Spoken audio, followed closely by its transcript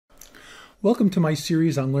Welcome to my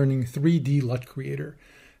series on learning 3D LUT Creator.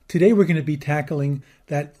 Today we're going to be tackling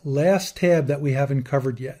that last tab that we haven't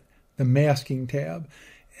covered yet, the masking tab.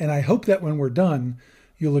 And I hope that when we're done,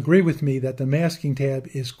 you'll agree with me that the masking tab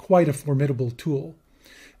is quite a formidable tool.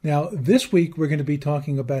 Now, this week we're going to be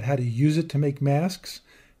talking about how to use it to make masks.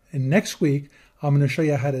 And next week, I'm going to show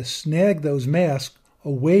you how to snag those masks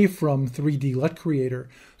away from 3D LUT Creator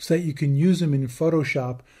so that you can use them in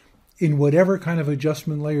Photoshop in whatever kind of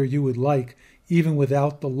adjustment layer you would like, even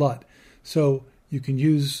without the LUT. So you can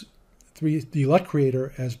use 3D LUT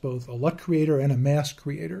Creator as both a LUT creator and a mask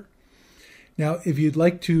creator. Now, if you'd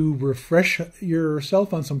like to refresh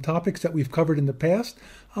yourself on some topics that we've covered in the past,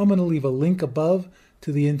 I'm going to leave a link above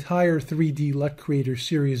to the entire 3D LUT Creator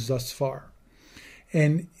series thus far.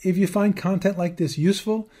 And if you find content like this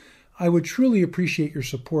useful, I would truly appreciate your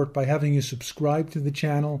support by having you subscribe to the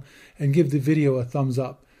channel and give the video a thumbs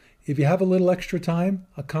up. If you have a little extra time,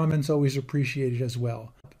 a comment's always appreciated as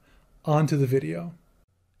well. On to the video.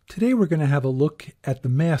 Today we're going to have a look at the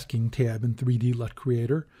masking tab in 3D LUT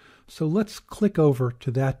Creator. So let's click over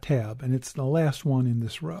to that tab, and it's the last one in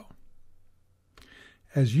this row.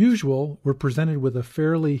 As usual, we're presented with a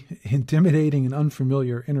fairly intimidating and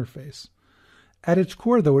unfamiliar interface. At its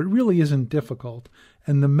core, though, it really isn't difficult,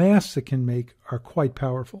 and the masks it can make are quite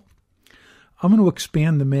powerful. I'm going to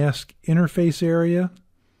expand the mask interface area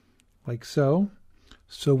like so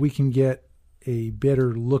we can get a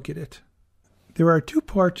better look at it. There are two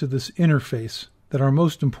parts of this interface that are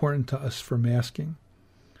most important to us for masking.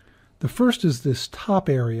 The first is this top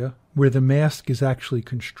area where the mask is actually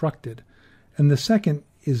constructed, and the second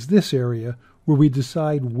is this area where we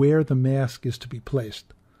decide where the mask is to be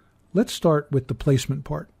placed. Let's start with the placement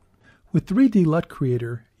part. With 3D LUT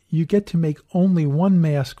Creator, you get to make only one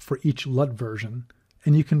mask for each LUT version,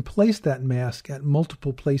 and you can place that mask at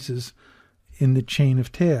multiple places in the chain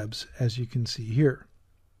of tabs, as you can see here.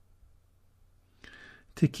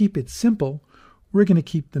 To keep it simple, we're going to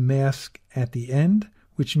keep the mask at the end,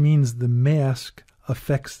 which means the mask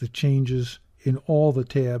affects the changes in all the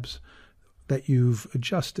tabs that you've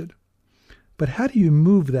adjusted. But how do you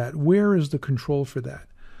move that? Where is the control for that?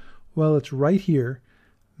 Well, it's right here,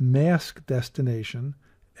 Mask Destination,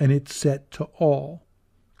 and it's set to all.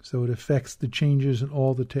 So it affects the changes in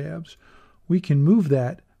all the tabs. We can move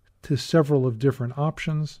that to several of different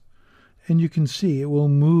options, and you can see it will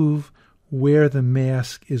move where the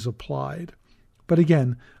mask is applied. But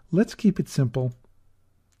again, let's keep it simple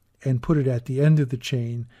and put it at the end of the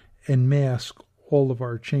chain and mask all of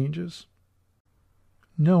our changes,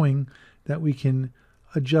 knowing that we can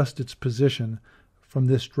adjust its position from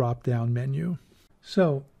this drop-down menu.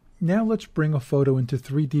 So now let's bring a photo into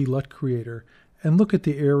 3D LUT Creator and look at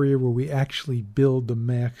the area where we actually build the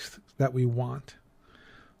mask that we want.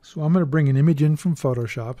 So I'm going to bring an image in from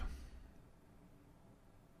Photoshop.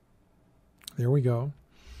 There we go.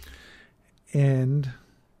 And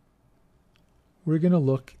we're going to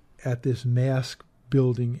look at this mask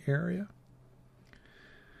building area.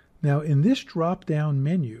 Now in this drop-down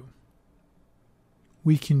menu,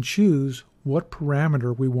 we can choose what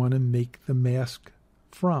parameter we want to make the mask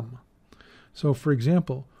from. So for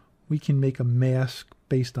example, we can make a mask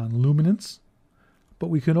based on luminance, but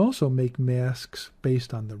we can also make masks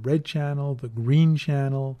based on the red channel, the green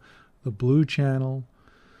channel, the blue channel,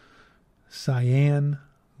 cyan,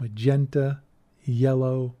 magenta,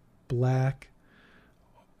 yellow, black.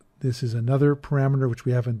 This is another parameter which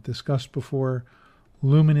we haven't discussed before,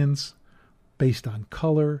 luminance, based on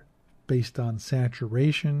color, based on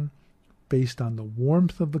saturation, based on the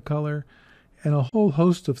warmth of the color, and a whole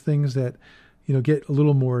host of things that get a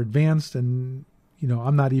little more advanced, and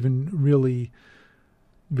I'm not even really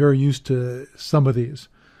very used to some of these.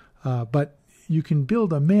 But you can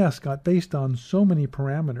build a mask based on so many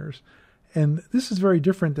parameters, and this is very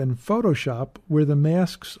different than Photoshop, where the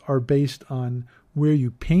masks are based on where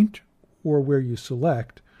you paint or where you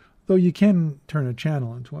select, though you can turn a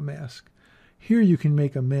channel into a mask. Here you can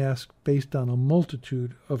make a mask based on a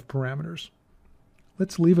multitude of parameters.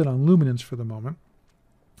 Let's leave it on luminance for the moment.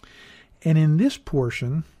 And in this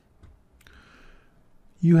portion,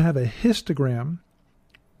 you have a histogram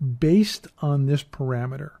based on this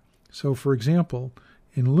parameter. So for example,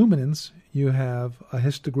 in luminance, you have a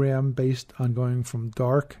histogram based on going from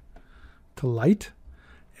dark to light,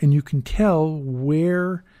 and you can tell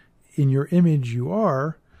where in your image you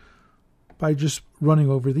are by just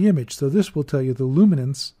running over the image. So this will tell you the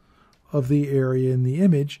luminance of the area in the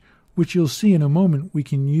image, which you'll see in a moment we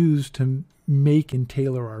can use to make and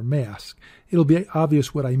tailor our mask. It'll be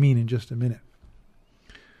obvious what I mean in just a minute.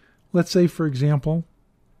 Let's say, for example,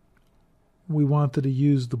 we wanted to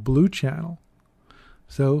use the blue channel.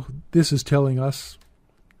 So this is telling us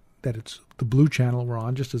that it's the blue channel we're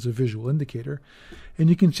on, just as a visual indicator. And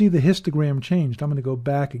you can see the histogram changed. I'm going to go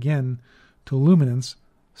back again to luminance.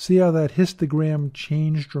 See how that histogram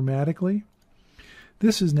changed dramatically?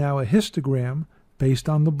 This is now a histogram based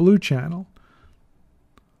on the blue channel.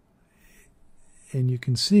 And you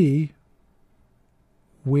can see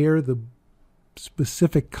where the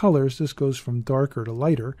specific colors, this goes from darker to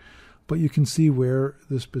lighter, but you can see where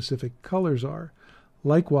the specific colors are.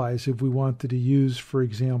 Likewise, if we wanted to use, for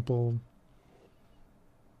example,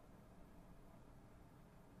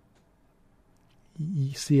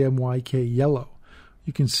 CMYK yellow,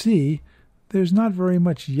 you can see there's not very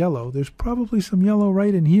much yellow. There's probably some yellow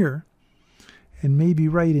right in here and maybe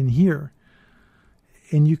right in here.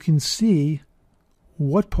 And you can see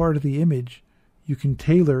what part of the image you can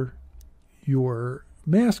tailor your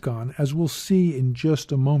mask on, as we'll see in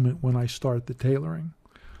just a moment when I start the tailoring.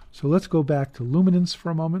 So let's go back to luminance for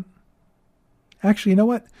a moment. Actually, you know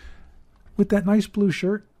what? With that nice blue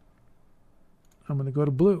shirt, I'm going to go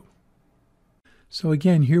to blue. So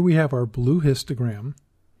again, here we have our blue histogram,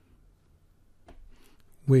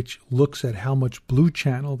 which looks at how much blue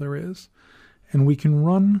channel there is. And we can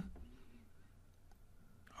run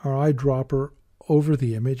our eyedropper over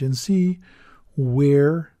the image and see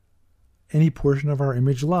where any portion of our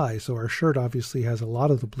image lies. So our shirt obviously has a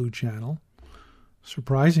lot of the blue channel.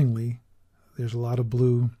 Surprisingly, there's a lot of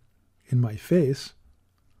blue in my face.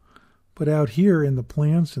 But out here in the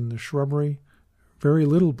plants and the shrubbery, very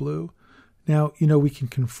little blue. Now, we can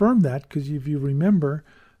confirm that because if you remember,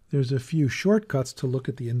 there's a few shortcuts to look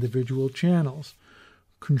at the individual channels.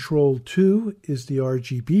 Control 2 is the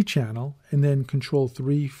RGB channel, and then Control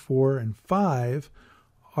 3, 4, and 5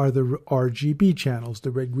 are the RGB channels,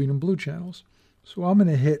 the red, green, and blue channels. So I'm going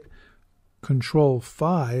to hit Control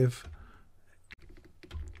 5.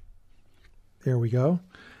 There we go.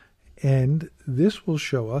 And this will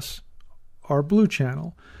show us our blue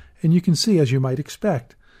channel. And you can see, as you might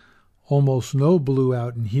expect, almost no blue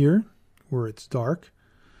out in here where it's dark.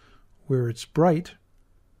 Where it's bright,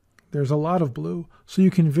 there's a lot of blue. So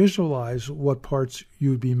you can visualize what parts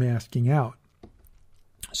you'd be masking out.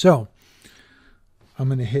 So I'm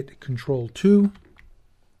going to hit Control 2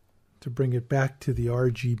 to bring it back to the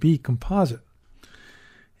RGB composite.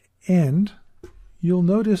 And you'll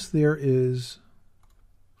notice there is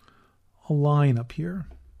a line up here.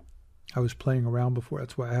 I was playing around before,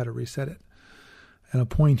 that's why I had to reset it. And a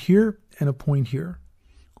point here and a point here.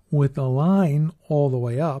 With a line all the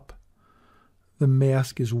way up, the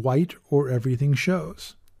mask is white or everything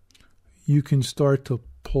shows. You can start to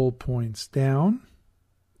pull points down.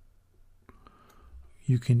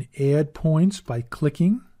 You can add points by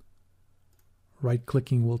clicking.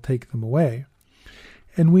 Right-clicking will take them away.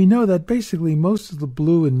 And we know that basically most of the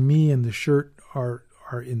blue in me and the shirt are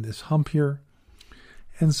in this hump here.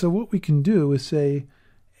 And so what we can do is say,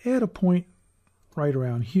 add a point right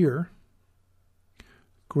around here.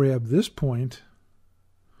 Grab this point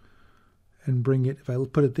and bring it, if I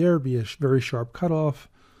put it there, it'd be a very sharp cutoff.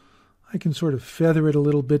 I can sort of feather it a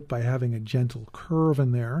little bit by having a gentle curve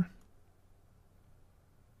in there.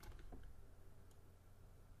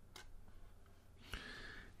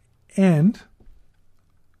 And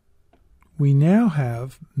we now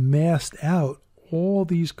have masked out all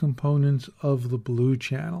these components of the blue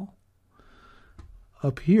channel.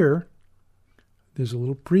 Up here, there's a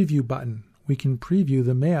little preview button. We can preview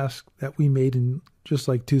the mask that we made in just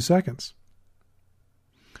like 2 seconds.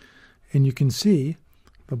 And you can see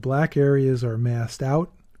the black areas are masked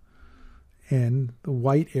out and the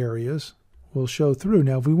white areas will show through.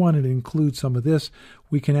 Now, if we wanted to include some of this,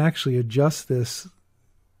 we can actually adjust this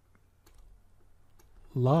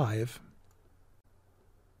live,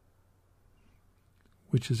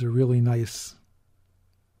 which is a really nice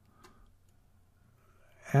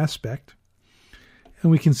aspect.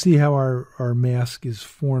 And we can see how our mask is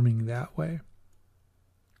forming that way.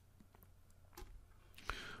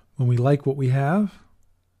 When we like what we have,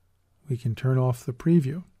 we can turn off the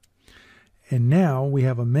preview. And now we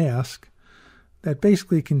have a mask that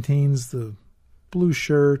basically contains the blue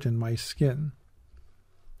shirt and my skin.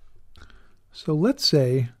 So let's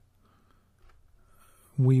say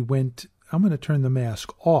I'm going to turn the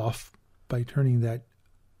mask off by turning that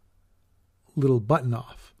little button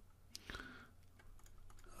off.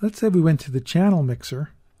 Let's say we went to the channel mixer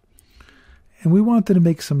and we wanted to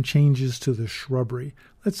make some changes to the shrubbery.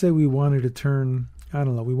 Let's say we wanted to turn,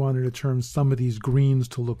 we wanted to turn some of these greens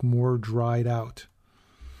to look more dried out.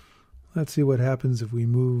 Let's see what happens if we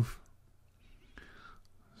move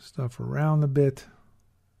stuff around a bit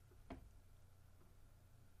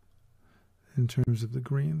in terms of the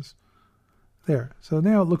greens. There. So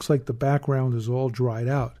now it looks like the background is all dried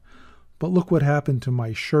out. But look what happened to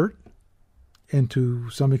my shirt and to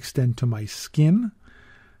some extent to my skin.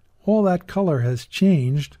 All that color has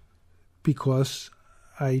changed because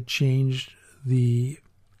I changed the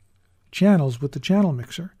channels with the channel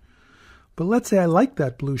mixer. But let's say I like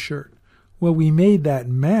that blue shirt. Well, we made that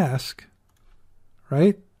mask,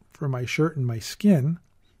 right, for my shirt and my skin,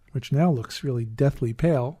 which now looks really deathly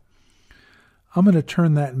pale. I'm going to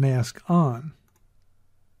turn that mask on.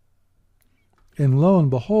 And lo and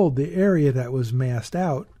behold, the area that was masked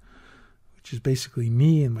out, which is basically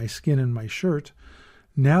me and my skin and my shirt,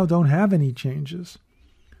 now don't have any changes.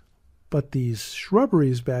 But these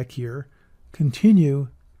shrubberies back here continue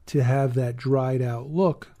to have that dried out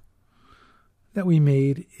look that we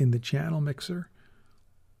made in the channel mixer.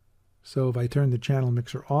 So if I turn the channel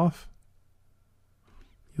mixer off,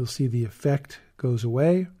 you'll see the effect goes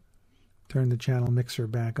away. Turn the channel mixer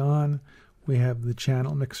back on, we have the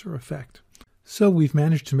channel mixer effect. So we've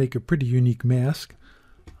managed to make a pretty unique mask.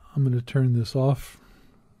 I'm going to turn this off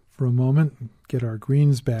for a moment, get our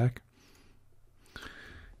greens back,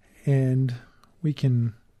 and we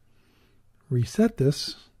can reset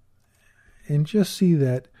this and just see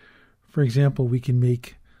that, for example, we can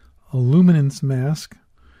make a luminance mask,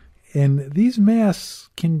 and these masks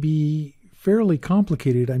can be fairly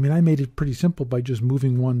complicated. I mean, I made it pretty simple by just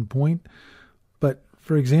moving one point. But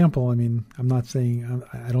for example, I mean, I'm not saying,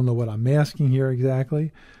 I don't know what I'm masking here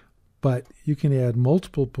exactly, but you can add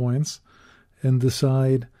multiple points and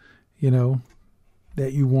decide, you know,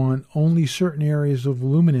 that you want only certain areas of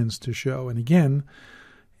luminance to show. And again,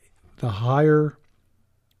 the higher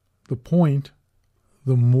the point,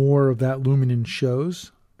 the more of that luminance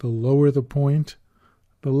shows. The lower the point,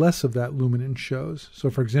 the less of that luminance shows. So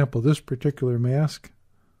for example, this particular mask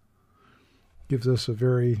gives us a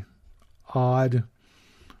very odd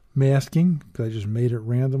masking because I just made it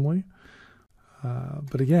randomly.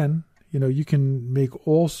 But again, you know, you can make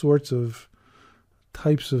all sorts of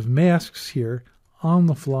types of masks here on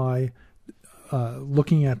the fly,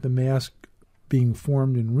 looking at the mask being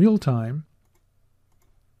formed in real time.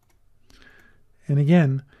 And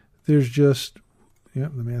again, there's just,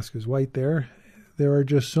 yep, the mask is white there. There are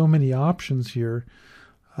just so many options here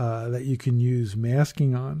that you can use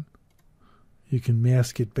masking on. You can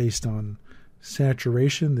mask it based on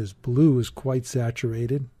saturation. This blue is quite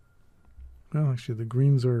saturated. Well, actually, the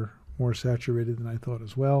greens are more saturated than I thought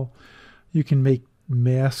as well. You can make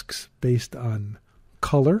masks based on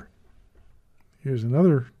color. Here's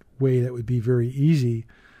another way that would be very easy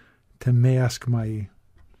to mask my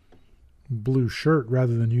blue shirt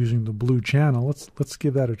rather than using the blue channel. Let's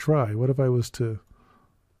give that a try. What if I was to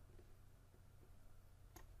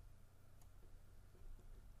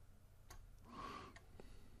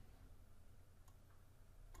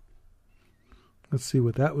let's see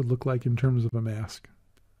what that would look like in terms of a mask.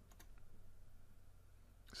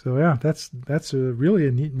 So yeah, that's really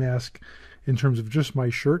a neat mask in terms of just my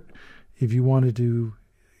shirt. If you wanted to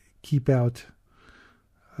keep out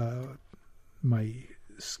my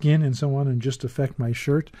skin and so on and just affect my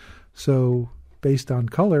shirt, so based on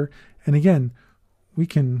color. And again, we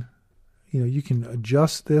can, you know, you can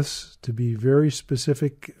adjust this to be very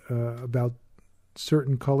specific about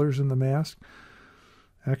certain colors in the mask.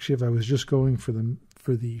 Actually, if I was just going for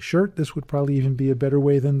the shirt, this would probably even be a better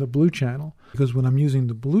way than the blue channel, because when I'm using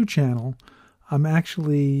the blue channel, I'm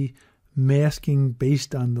actually masking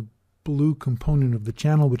based on the blue component of the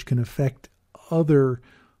channel, which can affect other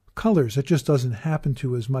colors. It just doesn't happen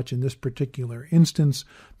to as much in this particular instance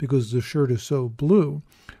because the shirt is so blue.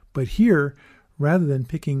 But here, rather than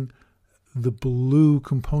picking the blue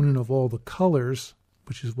component of all the colors,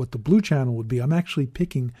 which is what the blue channel would be, I'm actually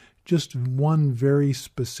picking just one very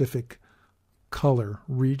specific color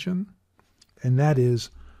region, and that is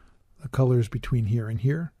the colors between here and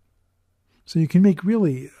here. So you can make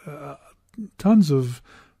really tons of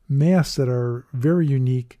masks that are very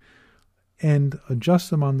unique and adjust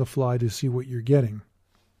them on the fly to see what you're getting.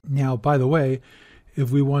 Now, by the way,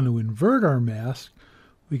 if we want to invert our mask,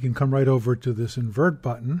 we can come right over to this invert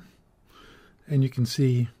button, and you can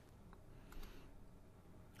see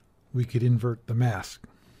we could invert the mask.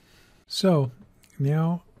 So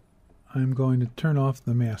now I'm going to turn off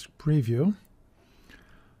the mask preview.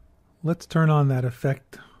 Let's turn on that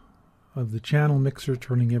effect of the channel mixer,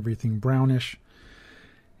 turning everything brownish.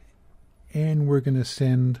 And we're going to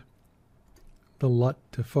send the LUT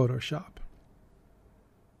to Photoshop.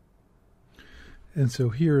 And so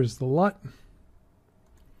here is the LUT.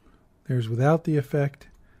 There's without the effect.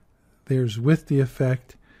 There's with the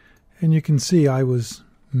effect. And you can see I was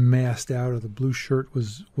masked out, or the blue shirt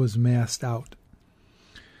was masked out.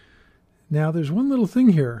 Now there's one little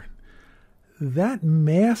thing here. That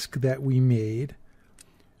mask that we made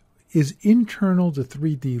is internal to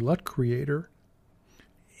 3D LUT Creator,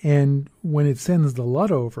 and when it sends the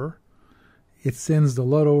LUT over, it sends the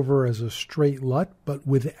LUT over as a straight LUT, but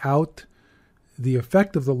without the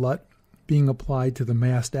effect of the LUT being applied to the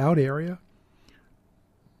masked out area.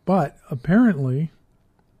 But apparently,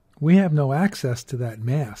 we have no access to that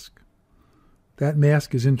mask. That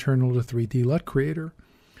mask is internal to 3D LUT Creator.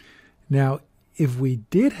 Now, if we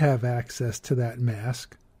did have access to that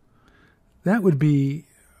mask, that would be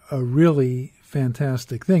a really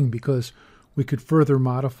fantastic thing, because we could further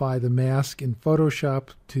modify the mask in Photoshop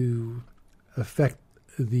to affect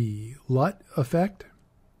the LUT effect,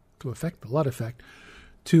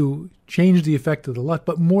 to change the effect of the LUT.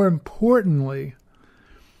 But more importantly,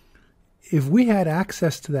 if we had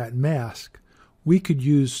access to that mask, we could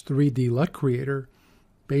use 3D LUT Creator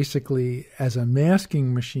basically as a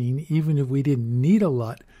masking machine, even if we didn't need a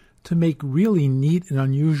LUT, to make really neat and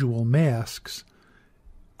unusual masks,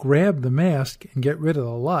 grab the mask and get rid of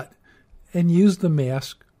the LUT, and use the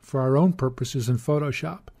mask for our own purposes in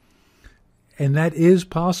Photoshop. And that is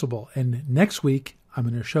possible. And next week, I'm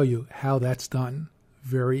going to show you how that's done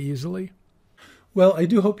very easily. Well, I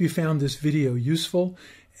do hope you found this video useful.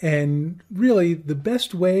 And really, the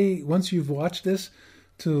best way, once you've watched this,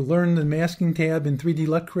 to learn the masking tab in 3D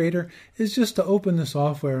LUT Creator is just to open the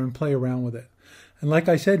software and play around with it. And like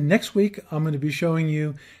I said, next week, I'm going to be showing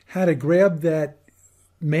you how to grab that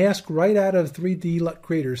mask right out of 3D LUT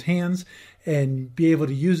Creator's hands and be able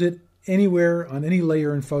to use it anywhere on any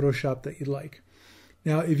layer in Photoshop that you'd like.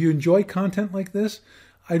 Now, if you enjoy content like this,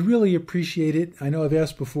 I'd really appreciate it. I know I've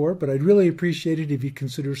asked before, but I'd really appreciate it if you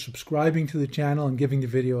consider subscribing to the channel and giving the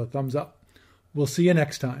video a thumbs up. We'll see you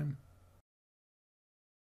next time.